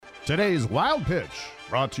Today's Wild Pitch,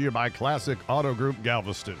 brought to you by Classic Auto Group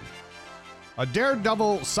Galveston. A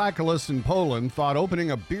daredevil cyclist in Poland thought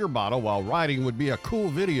opening a beer bottle while riding would be a cool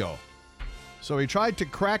video. So he tried to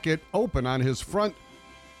crack it open on his front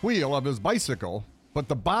wheel of his bicycle, but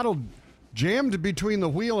the bottle jammed between the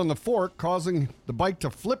wheel and the fork, causing the bike to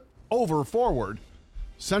flip over forward,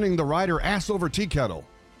 sending the rider ass over tea kettle.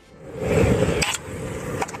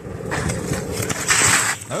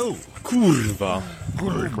 Oh. Kurwa.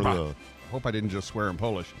 Kurwa. Hope I didn't just swear in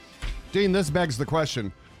Polish. Dean, this begs the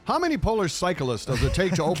question, how many Polish cyclists does it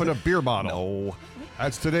take to open a beer bottle? No.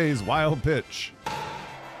 That's today's Wild Pitch.